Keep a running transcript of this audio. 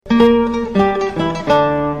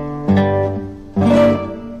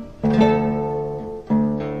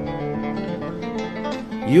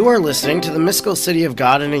are listening to the Mystical City of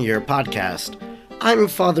God in a Year podcast. I'm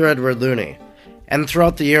Father Edward Looney, and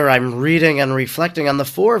throughout the year I'm reading and reflecting on the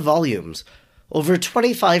 4 volumes, over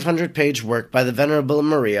 2,500-page work by the Venerable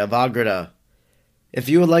Maria of Agreda. If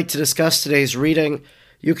you would like to discuss today's reading,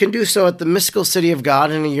 you can do so at the Mystical City of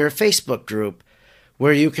God in a Year Facebook group,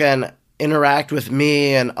 where you can interact with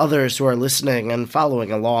me and others who are listening and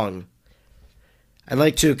following along. I'd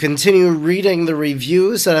like to continue reading the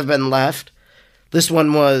reviews that have been left. This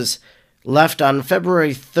one was left on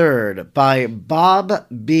February 3rd by Bob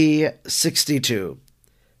B62.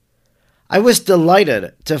 I was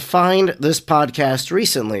delighted to find this podcast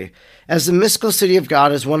recently, as the Mystical City of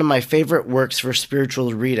God is one of my favorite works for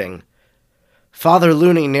spiritual reading. Father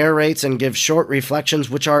Looney narrates and gives short reflections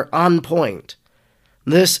which are on point.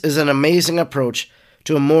 This is an amazing approach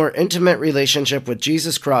to a more intimate relationship with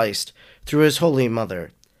Jesus Christ through his Holy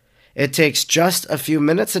Mother. It takes just a few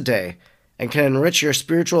minutes a day and can enrich your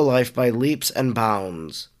spiritual life by leaps and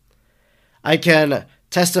bounds. I can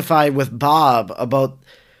testify with Bob about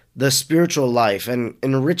the spiritual life and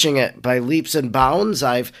enriching it by leaps and bounds.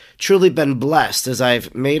 I've truly been blessed as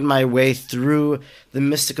I've made my way through the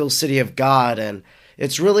Mystical City of God, and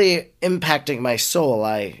it's really impacting my soul.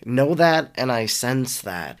 I know that, and I sense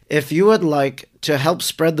that. If you would like to help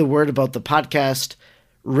spread the word about the podcast,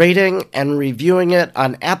 rating and reviewing it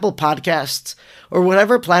on Apple Podcasts or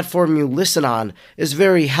whatever platform you listen on is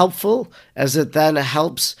very helpful, as it then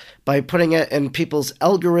helps by putting it in people's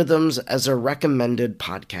algorithms as a recommended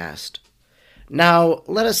podcast. Now,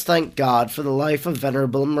 let us thank God for the life of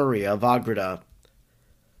Venerable Maria of Agreda.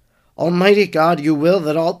 Almighty God, you will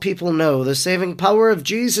that all people know the saving power of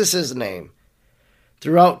Jesus' name.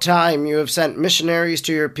 Throughout time you have sent missionaries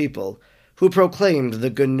to your people who proclaimed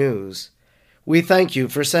the good news. We thank you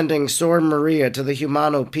for sending Sor Maria to the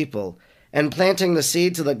Humano people and planting the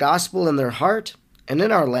seeds of the gospel in their heart and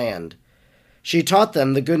in our land. She taught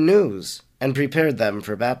them the good news and prepared them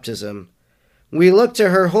for baptism. We look to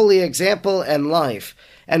her holy example and life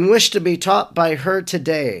and wish to be taught by her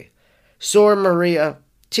today. Sor Maria,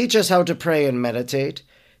 teach us how to pray and meditate.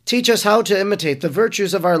 Teach us how to imitate the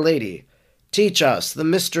virtues of Our Lady. Teach us the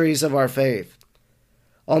mysteries of our faith.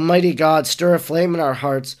 Almighty God, stir aflame in our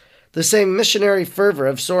hearts the same missionary fervor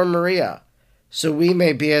of Sor Maria, so we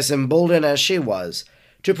may be as emboldened as she was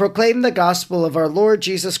to proclaim the gospel of our Lord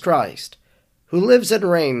Jesus Christ, who lives and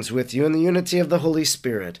reigns with you in the unity of the Holy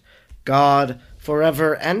Spirit, God,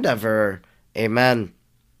 forever and ever. Amen.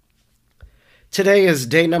 Today is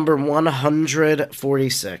day number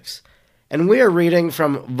 146, and we are reading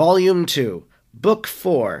from Volume 2, Book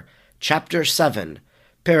 4, Chapter 7,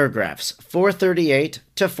 paragraphs 438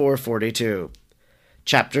 to 442.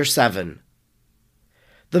 Chapter 7.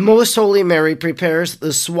 The Most Holy Mary prepares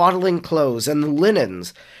the swaddling clothes and the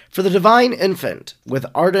linens for the divine infant with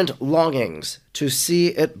ardent longings to see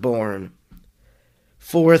it born.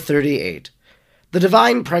 438. The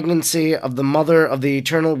divine pregnancy of the Mother of the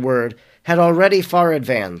Eternal Word had already far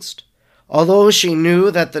advanced. Although she knew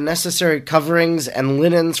that the necessary coverings and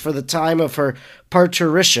linens for the time of her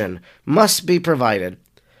parturition must be provided,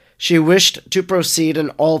 she wished to proceed in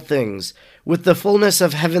all things with the fullness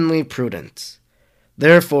of heavenly prudence,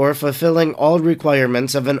 therefore fulfilling all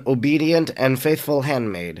requirements of an obedient and faithful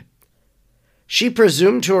handmaid. She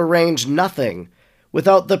presumed to arrange nothing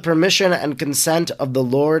without the permission and consent of the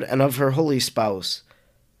Lord and of her holy spouse.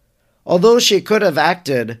 Although she could have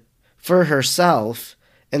acted for herself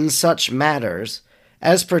in such matters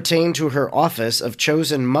as pertain to her office of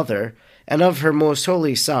chosen mother and of her most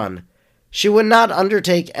holy Son, she would not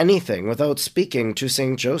undertake anything without speaking to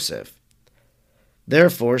Saint Joseph.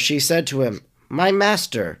 Therefore she said to him, My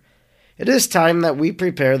master, it is time that we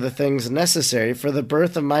prepare the things necessary for the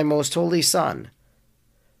birth of my most holy Son.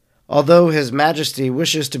 Although his majesty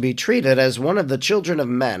wishes to be treated as one of the children of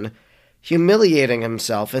men, humiliating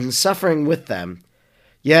himself and suffering with them,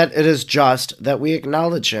 yet it is just that we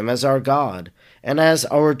acknowledge him as our God and as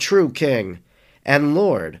our true King and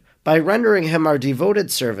Lord by rendering him our devoted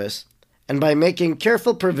service and by making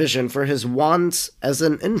careful provision for his wants as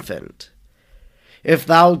an infant. If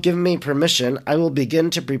thou give me permission, I will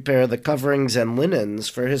begin to prepare the coverings and linens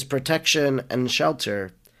for his protection and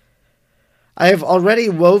shelter. I have already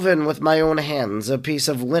woven with my own hands a piece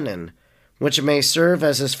of linen, which may serve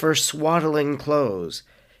as his first swaddling clothes.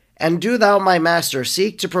 And do thou, my master,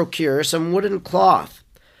 seek to procure some wooden cloth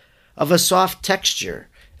of a soft texture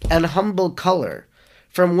and humble color,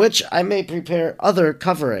 from which I may prepare other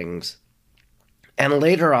coverings. And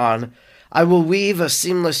later on, I will weave a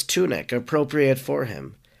seamless tunic appropriate for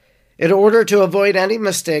him. In order to avoid any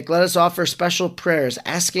mistake, let us offer special prayers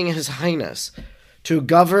asking His Highness to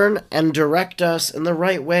govern and direct us in the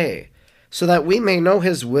right way, so that we may know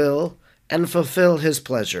his will and fulfill his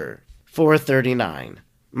pleasure. 439.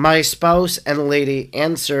 My spouse and lady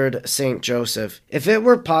answered Saint Joseph, if it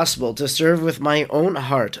were possible to serve with my own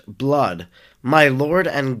heart, blood, my Lord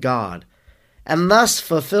and God, and thus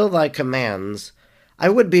fulfill thy commands, I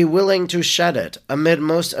would be willing to shed it amid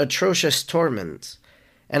most atrocious torments.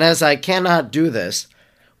 And as I cannot do this,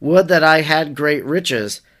 would that I had great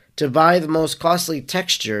riches to buy the most costly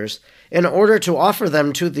textures, in order to offer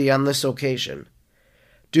them to thee on this occasion.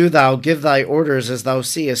 Do thou give thy orders as thou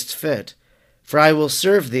seest fit, for I will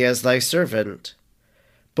serve thee as thy servant.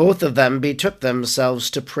 Both of them betook themselves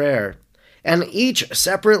to prayer, and each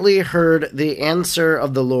separately heard the answer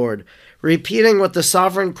of the Lord, repeating what the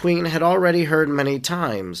sovereign queen had already heard many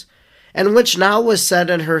times, and which now was said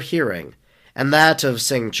in her hearing, and that of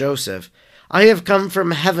Saint Joseph, I have come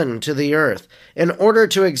from heaven to the earth, in order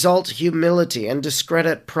to exalt humility and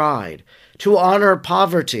discredit pride, to honor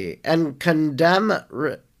poverty and condemn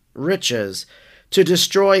riches, to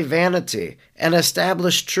destroy vanity and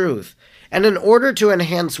establish truth, and in order to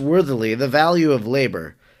enhance worthily the value of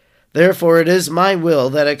labor. Therefore it is my will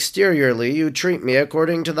that exteriorly you treat me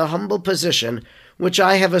according to the humble position which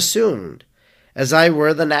I have assumed, as I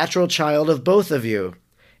were the natural child of both of you,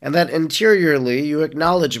 and that interiorly you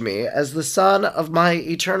acknowledge me as the son of my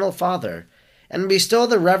eternal Father, and bestow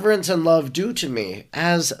the reverence and love due to me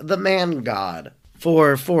as the man-God.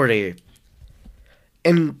 440.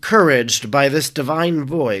 Encouraged by this divine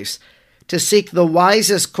voice to seek the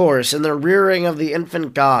wisest course in the rearing of the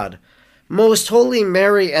infant God, Most Holy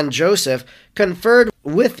Mary and Joseph conferred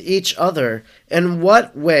with each other in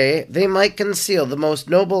what way they might conceal the most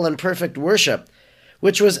noble and perfect worship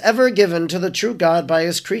which was ever given to the true God by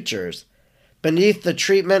his creatures, beneath the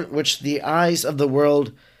treatment which the eyes of the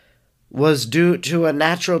world was due to a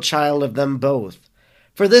natural child of them both.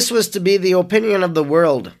 For this was to be the opinion of the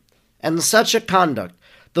world, and such a conduct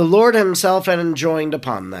the Lord himself had enjoined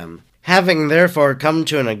upon them. Having therefore come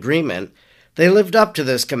to an agreement, they lived up to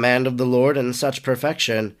this command of the Lord in such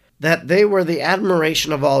perfection that they were the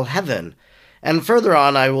admiration of all heaven, and further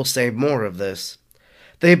on I will say more of this.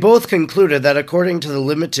 They both concluded that according to the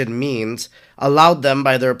limited means allowed them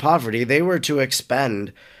by their poverty, they were to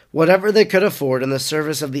expend whatever they could afford in the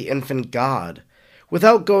service of the infant God,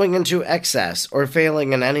 without going into excess or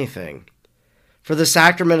failing in anything. For the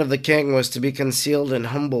sacrament of the King was to be concealed in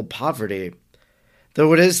humble poverty,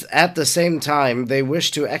 though it is at the same time they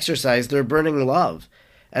wished to exercise their burning love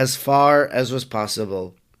as far as was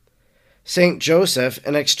possible. Saint Joseph,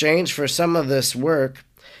 in exchange for some of this work,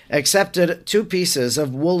 accepted 2 pieces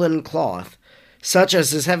of woolen cloth, such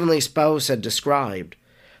as his heavenly spouse had described,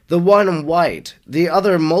 the one white, the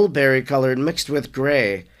other mulberry-colored mixed with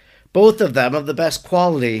gray, both of them of the best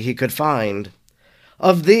quality he could find.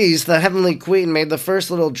 Of these the heavenly queen made the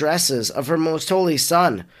first little dresses of her most holy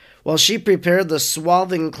son, while she prepared the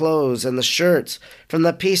swaddling clothes and the shirts from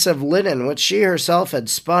the piece of linen which she herself had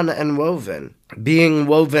spun and woven. Being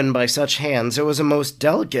woven by such hands, it was a most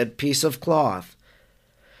delicate piece of cloth.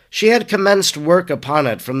 She had commenced work upon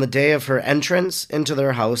it from the day of her entrance into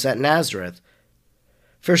their house at Nazareth,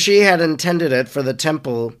 for she had intended it for the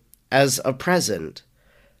temple as a present,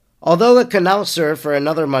 although it could now serve for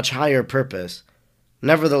another much higher purpose.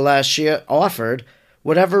 Nevertheless, she offered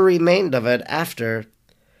whatever remained of it after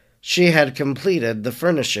she had completed the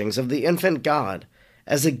furnishings of the infant God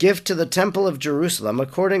as a gift to the temple of Jerusalem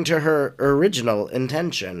according to her original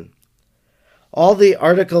intention. All the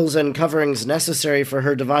articles and coverings necessary for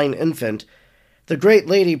her divine infant the great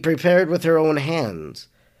lady prepared with her own hands,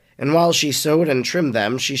 and while she sewed and trimmed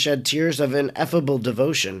them, she shed tears of ineffable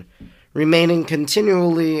devotion, remaining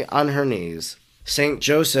continually on her knees. Saint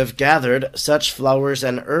Joseph gathered such flowers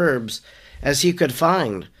and herbs as he could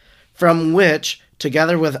find, from which,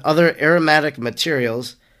 together with other aromatic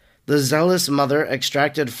materials, the zealous mother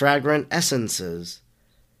extracted fragrant essences.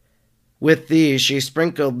 With these she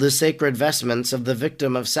sprinkled the sacred vestments of the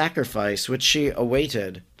victim of sacrifice which she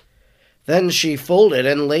awaited. Then she folded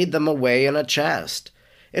and laid them away in a chest,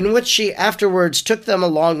 in which she afterwards took them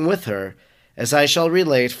along with her, as I shall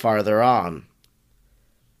relate farther on.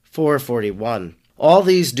 441. All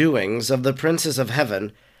these doings of the princes of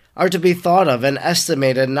heaven are to be thought of and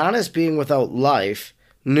estimated not as being without life,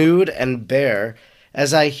 nude and bare,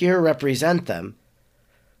 as I here represent them,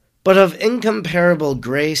 but of incomparable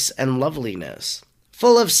grace and loveliness,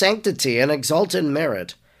 full of sanctity and exalted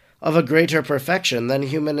merit, of a greater perfection than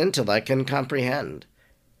human intellect can comprehend.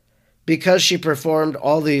 Because she performed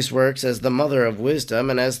all these works as the mother of wisdom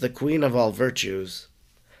and as the queen of all virtues.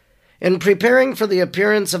 In preparing for the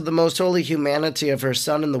appearance of the most holy humanity of her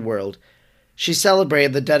Son in the world, she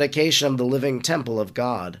celebrated the dedication of the living temple of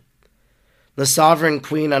God. The sovereign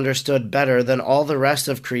queen understood better than all the rest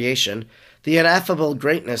of creation the ineffable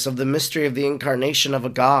greatness of the mystery of the incarnation of a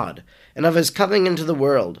God and of his coming into the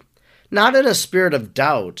world, not in a spirit of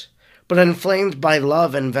doubt, but inflamed by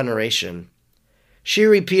love and veneration. She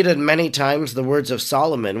repeated many times the words of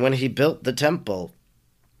Solomon when he built the temple.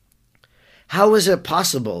 How is it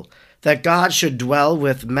possible that God should dwell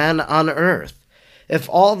with men on earth, if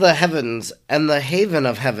all the heavens and the haven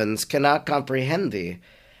of heavens cannot comprehend thee?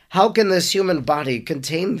 How can this human body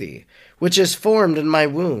contain thee, which is formed in my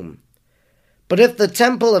womb? But if the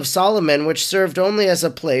temple of Solomon, which served only as a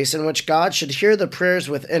place in which God should hear the prayers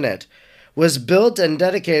within it, was built and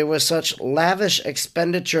dedicated with such lavish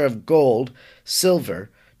expenditure of gold, silver,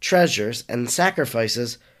 treasures, and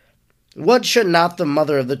sacrifices, what should not the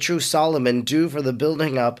mother of the true Solomon do for the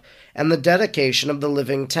building up and the dedication of the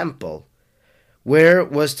living temple, where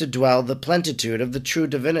was to dwell the plenitude of the true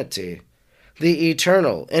divinity, the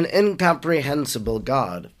eternal and incomprehensible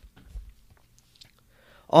God?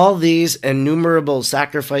 All these innumerable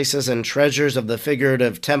sacrifices and treasures of the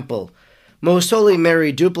figurative temple Most Holy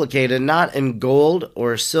Mary duplicated not in gold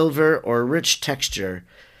or silver or rich texture,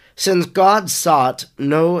 since God sought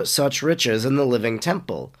no such riches in the living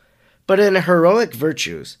temple, but in heroic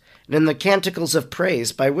virtues, and in the canticles of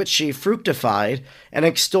praise by which she fructified and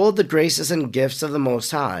extolled the graces and gifts of the Most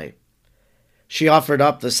High. She offered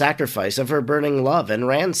up the sacrifice of her burning love and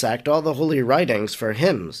ransacked all the holy writings for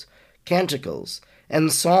hymns, canticles,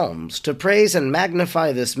 and psalms to praise and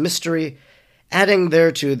magnify this mystery, adding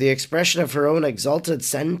thereto the expression of her own exalted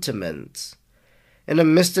sentiments. In a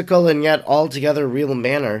mystical and yet altogether real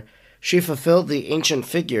manner, she fulfilled the ancient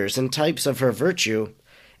figures and types of her virtue,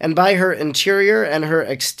 and by her interior and her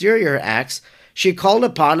exterior acts she called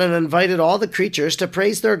upon and invited all the creatures to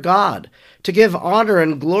praise their God, to give honor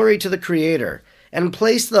and glory to the Creator, and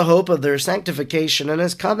place the hope of their sanctification in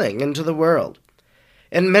his coming into the world.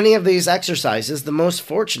 In many of these exercises, the most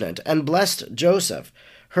fortunate and blessed Joseph,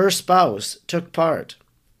 her spouse, took part.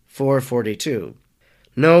 442.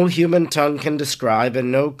 No human tongue can describe,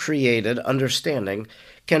 and no created understanding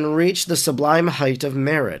can reach the sublime height of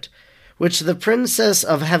merit, which the Princess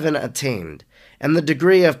of Heaven attained, and the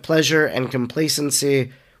degree of pleasure and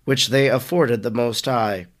complacency which they afforded the Most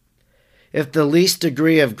High. If the least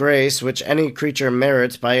degree of grace which any creature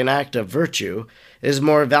merits by an act of virtue is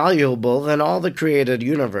more valuable than all the created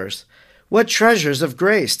universe, what treasures of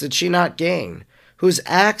grace did she not gain, whose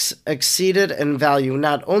acts exceeded in value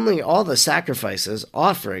not only all the sacrifices,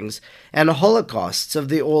 offerings, and holocausts of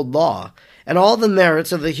the old law, and all the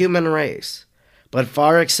merits of the human race, but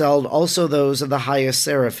far excelled also those of the highest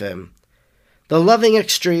seraphim? The loving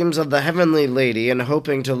extremes of the heavenly lady in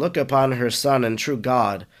hoping to look upon her Son and true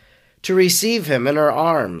God, to receive him in her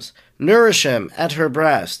arms, nourish him at her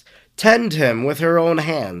breast, tend him with her own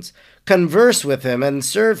hands, converse with him and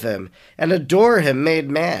serve him, and adore him made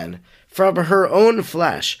man, from her own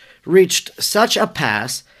flesh, reached such a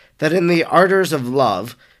pass that in the ardors of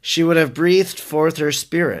love she would have breathed forth her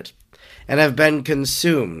spirit, and have been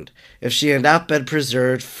consumed if she had not been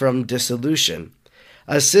preserved from dissolution,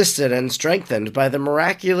 assisted and strengthened by the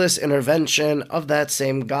miraculous intervention of that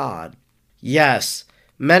same God. Yes,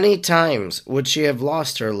 many times would she have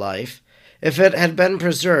lost her life, if it had been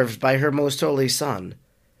preserved by her most holy Son.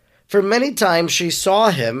 For many times she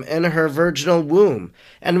saw him in her virginal womb,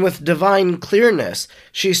 and with divine clearness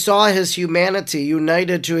she saw his humanity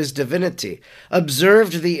united to his divinity,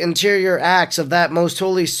 observed the interior acts of that most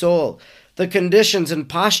holy soul, the conditions and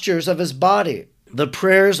postures of his body, the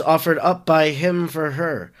prayers offered up by him for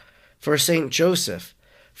her, for Saint Joseph,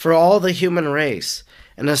 for all the human race,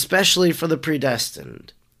 and especially for the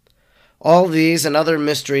predestined. All these and other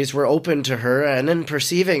mysteries were open to her, and in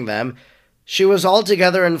perceiving them, she was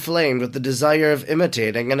altogether inflamed with the desire of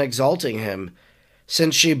imitating and exalting him,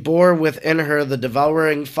 since she bore within her the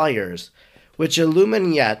devouring fires, which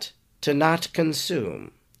illumine yet to not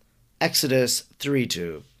consume. Exodus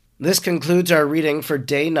 3:2. This concludes our reading for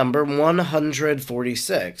day number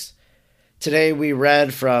 146. Today we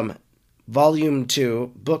read from Volume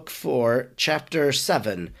 2, Book 4, Chapter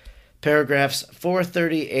 7, paragraphs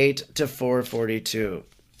 438 to 442.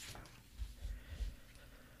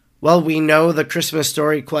 Well, we know the Christmas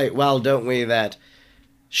story quite well, don't we, that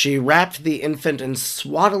she wrapped the infant in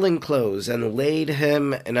swaddling clothes and laid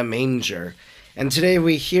him in a manger. And today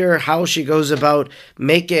we hear how she goes about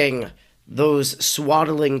making those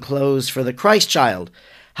swaddling clothes for the Christ child,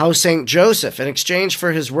 how St. Joseph, in exchange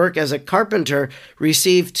for his work as a carpenter,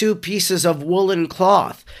 received 2 pieces of woolen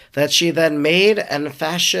cloth that she then made and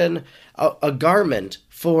fashioned a garment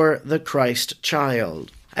for the Christ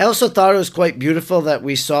child. I also thought it was quite beautiful that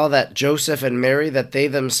we saw that Joseph and Mary, that they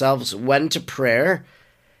themselves went to prayer,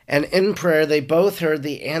 and in prayer they both heard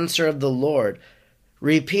the answer of the Lord,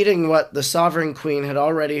 repeating what the sovereign queen had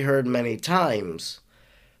already heard many times.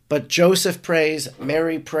 But Joseph prays,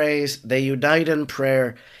 Mary prays, they unite in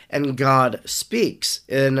prayer, and God speaks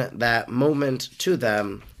in that moment to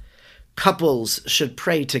them. Couples should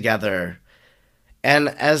pray together. And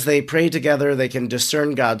as they pray together, they can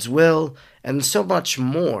discern God's will and so much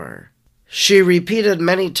more. She repeated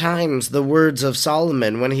many times the words of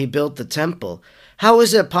Solomon when he built the temple. How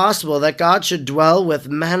is it possible that God should dwell with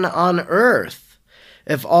men on earth?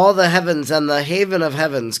 If all the heavens and the haven of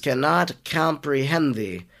heavens cannot comprehend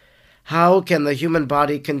thee, how can the human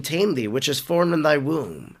body contain thee, which is formed in thy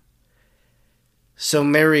womb? So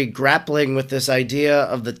Mary, grappling with this idea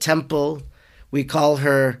of the temple, we call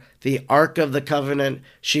her the Ark of the Covenant.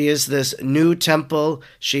 She is this new temple.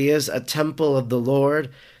 She is a temple of the Lord.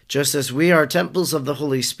 Just as we are temples of the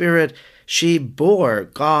Holy Spirit, she bore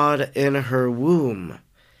God in her womb.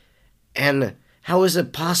 And how is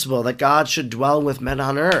it possible that God should dwell with men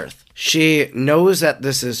on earth? She knows that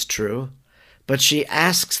this is true, but she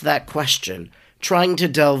asks that question, trying to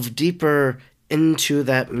delve deeper into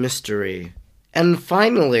that mystery. And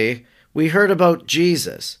finally, we heard about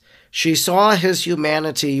Jesus. She saw his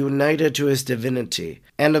humanity united to his divinity,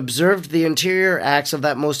 and observed the interior acts of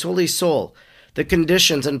that most holy soul, the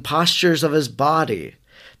conditions and postures of his body,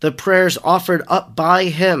 the prayers offered up by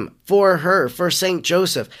him, for her, for Saint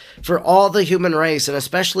Joseph, for all the human race, and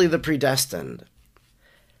especially the predestined.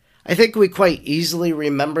 I think we quite easily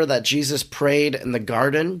remember that Jesus prayed in the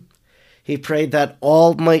garden. He prayed that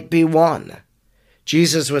all might be one.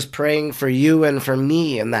 Jesus was praying for you and for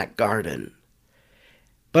me in that garden.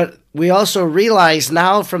 But we also realize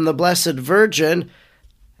now from the Blessed Virgin,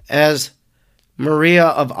 as Maria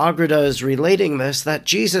of Agreda is relating this, that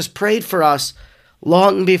Jesus prayed for us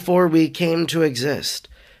long before we came to exist.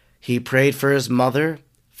 He prayed for his mother,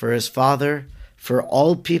 for his father, for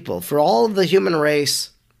all people, for all of the human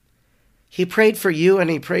race. He prayed for you and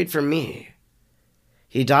he prayed for me.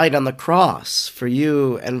 He died on the cross for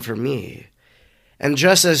you and for me. And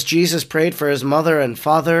just as Jesus prayed for his mother and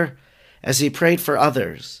father, as he prayed for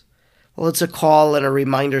others, well, it's a call and a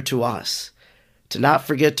reminder to us to not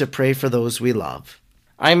forget to pray for those we love.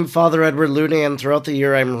 I'm Father Edward Looney, and throughout the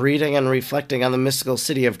year I'm reading and reflecting on the mystical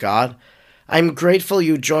city of God. I'm grateful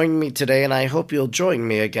you joined me today, and I hope you'll join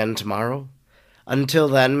me again tomorrow. Until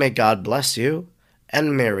then, may God bless you,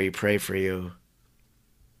 and Mary pray for you.